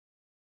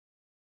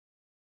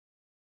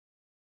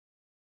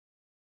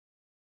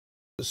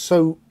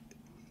So,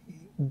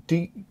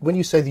 when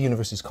you say the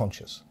universe is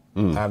conscious,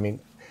 I mean,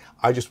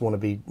 I just want to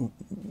be...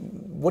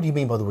 What do you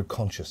mean by the word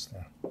conscious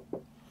there?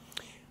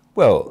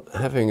 Well,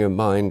 having a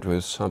mind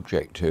with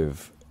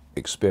subjective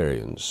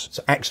experience.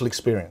 So actual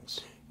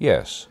experience?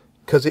 Yes.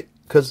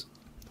 Because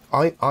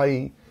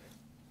I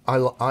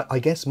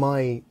guess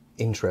my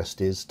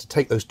interest is to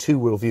take those two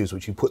worldviews,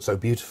 which you put so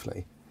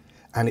beautifully,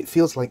 and it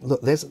feels like,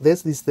 look, there's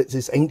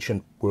this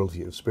ancient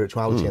worldview of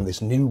spirituality and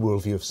this new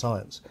worldview of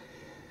science,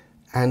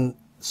 and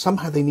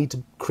somehow they need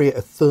to create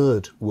a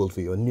third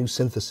worldview, a new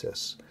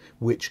synthesis,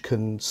 which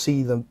can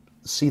see the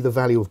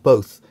value of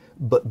both,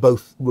 but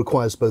both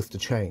requires both to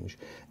change.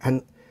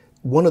 And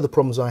one of the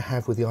problems I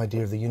have with the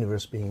idea of the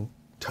universe being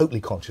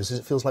totally conscious is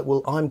it feels like,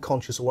 well, I'm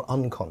conscious or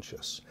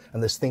unconscious,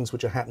 and there's things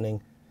which are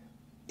happening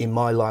in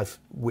my life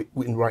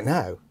right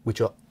now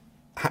which are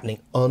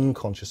happening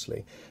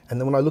unconsciously. And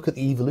then when I look at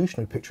the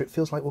evolutionary picture, it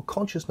feels like, well,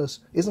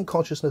 isn't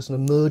consciousness an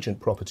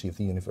emergent property of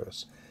the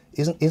universe?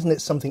 Isn't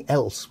it something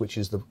else which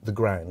is the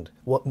ground?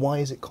 Why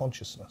is it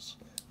consciousness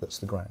that's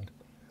the ground?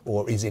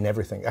 Or is in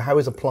everything? How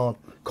is a plant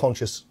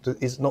conscious?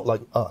 It's not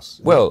like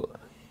us. Well,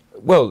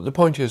 the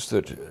point is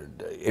that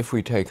if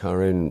we take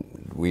our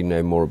own, we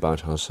know more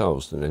about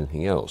ourselves than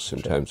anything else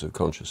in terms of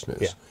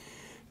consciousness. Yeah.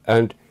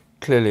 And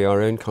clearly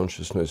our own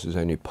consciousness is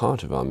only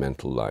part of our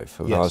mental life.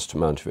 A vast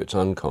amount of it's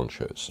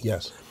unconscious.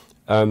 Yes.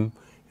 And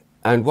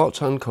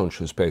what's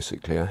unconscious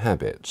basically are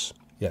habits.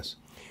 Yes.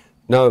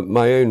 Now,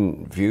 my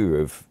own view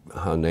of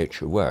how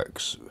nature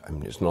works, I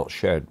mean, it's not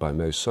shared by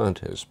most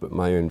scientists, but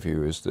my own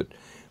view is that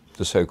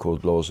the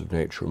so-called laws of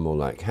nature are more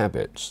like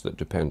habits that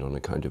depend on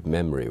a kind of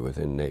memory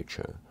within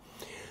nature.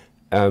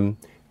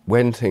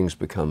 When things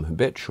become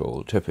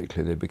habitual,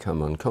 typically they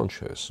become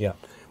unconscious. Yeah.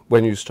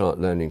 When you start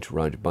learning to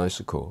ride a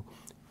bicycle,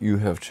 you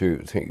have to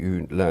think,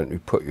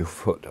 you put your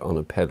foot on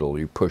a pedal,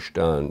 you push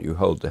down, you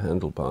hold the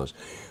handlebars.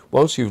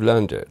 Once you've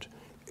learned it,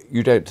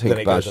 you don't think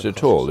about it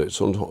at all.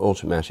 It's an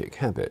automatic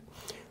habit.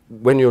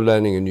 When you're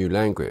learning a new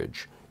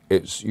language,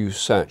 you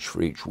search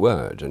for each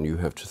word and you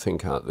have to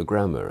think out the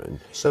grammar. And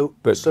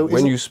but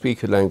when you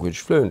speak a language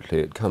fluently,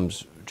 it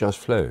just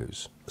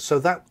flows.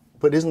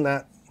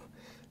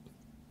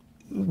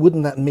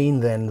 Wouldn't that mean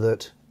then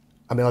that,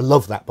 I mean, I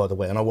love that, by the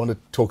way, and I want to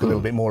talk a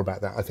little bit more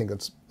about that. I think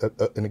that's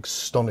an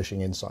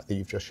astonishing insight that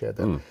you've just shared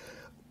there.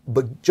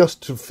 But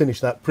just to finish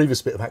that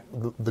previous bit about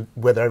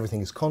whether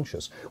everything is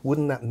conscious,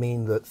 wouldn't that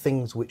mean that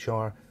things which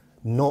are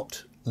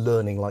not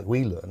learning like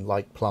we learn,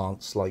 like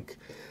plants, like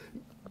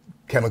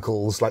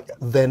chemicals, like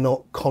they're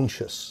not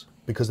conscious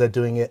because they're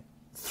doing it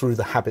through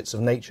the habits of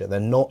nature? They're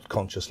not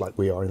conscious like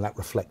we are in that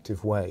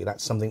reflective way.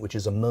 That's something which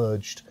has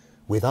emerged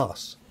with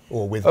us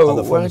or with other forms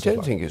of life. Well, I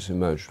don't think it's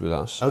emerged with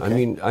us. Okay. I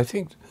mean, I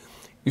think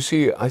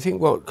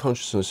what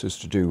consciousness is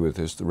to do with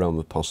is the realm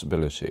of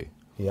possibility.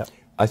 Yeah.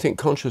 I think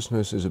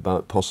consciousness is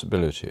about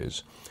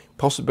possibilities.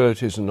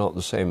 Possibilities are not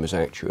the same as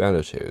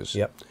actualities.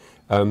 Yep.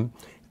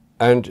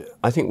 And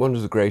I think one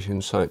of the great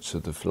insights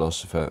of the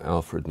philosopher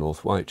Alfred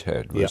North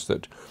Whitehead was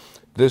that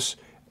this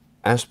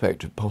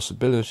aspect of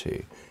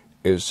possibility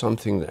is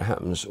something that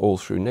happens all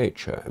through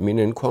nature. I mean,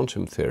 in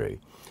quantum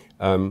theory,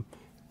 the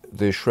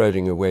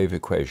Schrödinger wave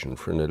equation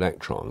for an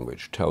electron,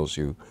 which tells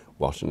you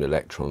what an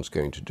electron's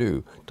going to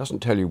do, doesn't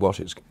tell you what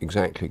it's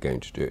exactly going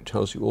to do. It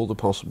tells you all the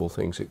possible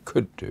things it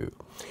could do.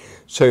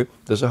 So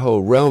there's a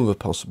whole realm of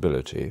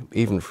possibility,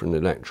 even for an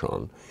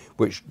electron,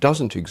 which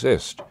doesn't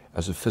exist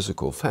as a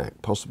physical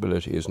fact.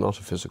 Possibility is not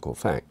a physical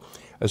fact.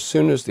 As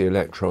soon as the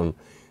electron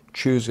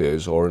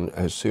chooses, or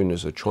as soon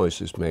as a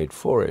choice is made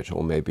for it,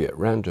 or maybe at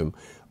random,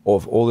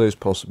 all those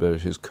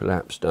possibilities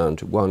collapse down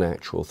to one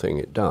actual thing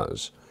it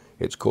does.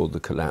 It's called the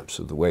collapse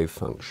of the wave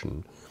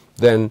function.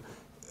 Then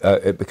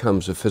it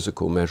becomes a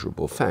physical,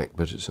 measurable fact,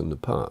 but it's in the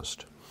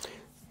past.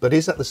 But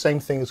is that the same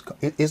thing as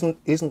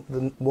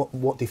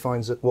what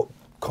defines it? What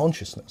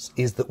consciousness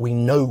is that we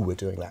know we're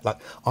doing that. Like,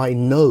 I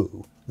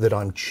know that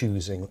I'm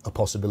choosing a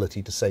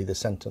possibility to say this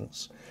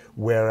sentence,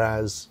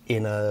 whereas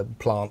in a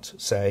plant,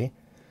 say,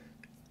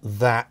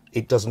 that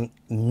it doesn't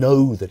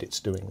know that it's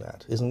doing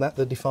that. Isn't that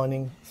the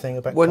defining thing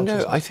about consciousness?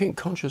 Well, no, I think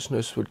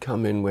consciousness would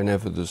come in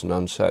whenever there's an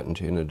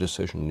uncertainty and a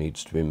decision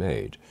needs to be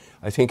made.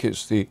 I think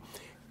it's the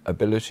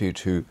ability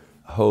to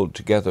hold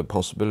together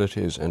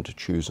possibilities and to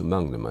choose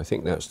among them. I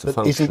think that's the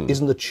function.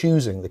 Isn't the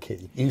choosing the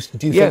key? Do you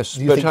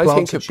think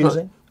plants are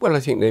choosing? Well, I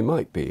think they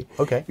might be.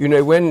 Okay. You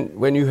know,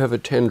 when you have a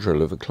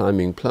tendril of a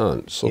climbing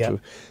plant sort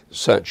of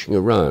searching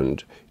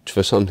around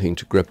for something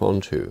to grip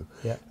onto,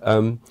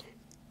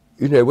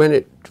 you know, when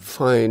it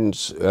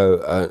finds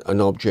an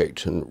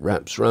object and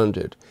wraps around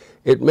it,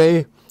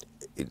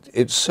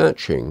 it's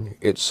searching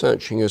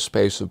a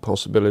space of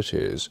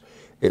possibilities.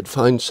 It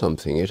finds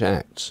something, it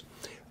acts.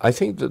 I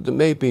think that there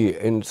may be,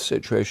 in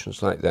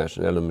situations like that,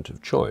 an element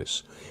of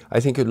choice. I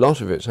think a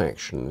lot of its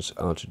actions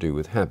are to do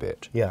with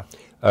habit,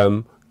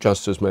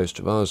 just as most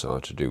of ours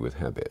are to do with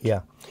habit.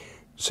 Yeah.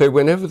 So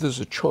whenever there's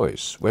a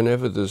choice,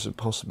 whenever there's a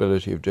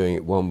possibility of doing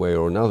it one way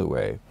or another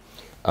way,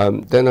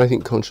 then I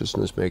think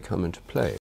consciousness may come into play.